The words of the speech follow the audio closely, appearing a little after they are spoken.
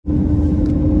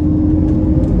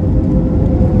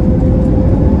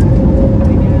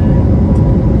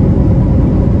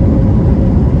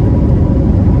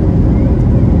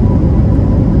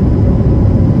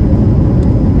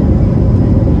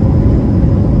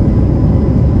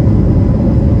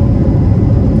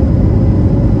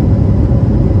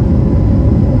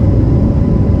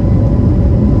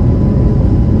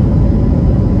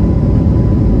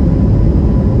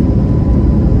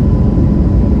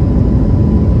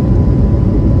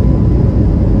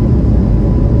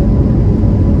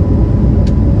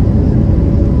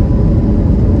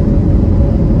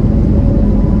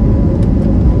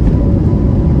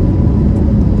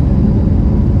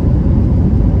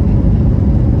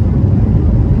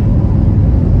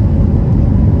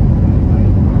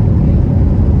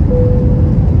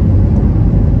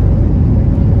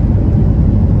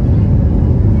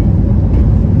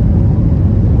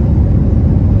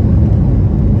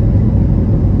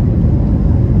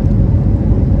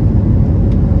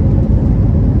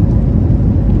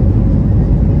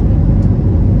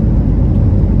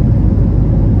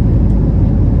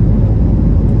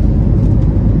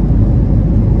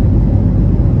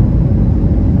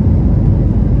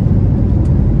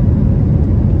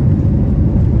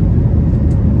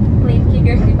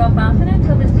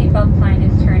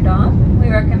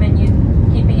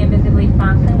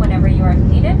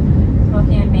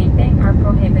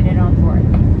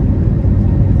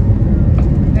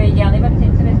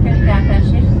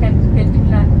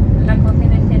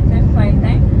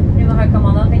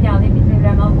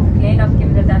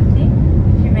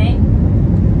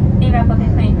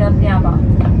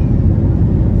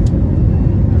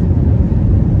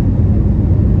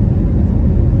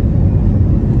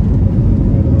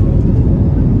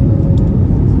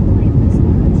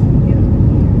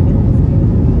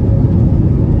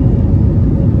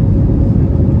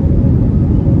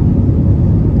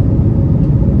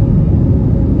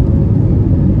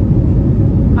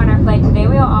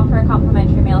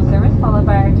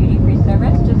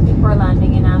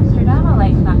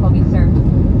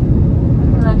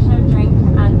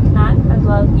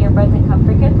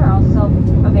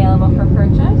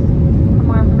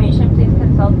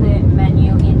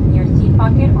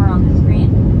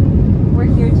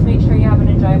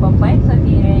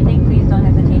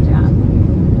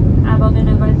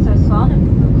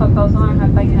proposons un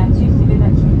repas gratuit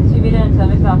suivi d'un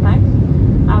service hors taxe.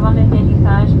 Avant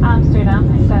l'atterrissage à Amsterdam,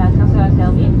 une collation sera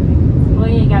servie. Vous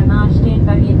pourriez également acheter une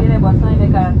variété de boissons et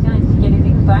de collations ainsi que des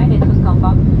écouteurs et des trousses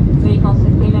confort. Veuillez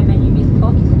consulter le menu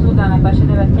bistrot qui se trouve dans la pochette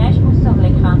de votre siège ou sur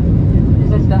l'écran.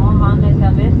 Nous espérons rendre le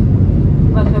service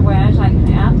votre voyage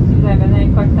agréable. Si vous avez besoin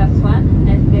de quoi que ce soit,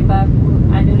 n'hésitez pas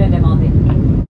à nous le demander.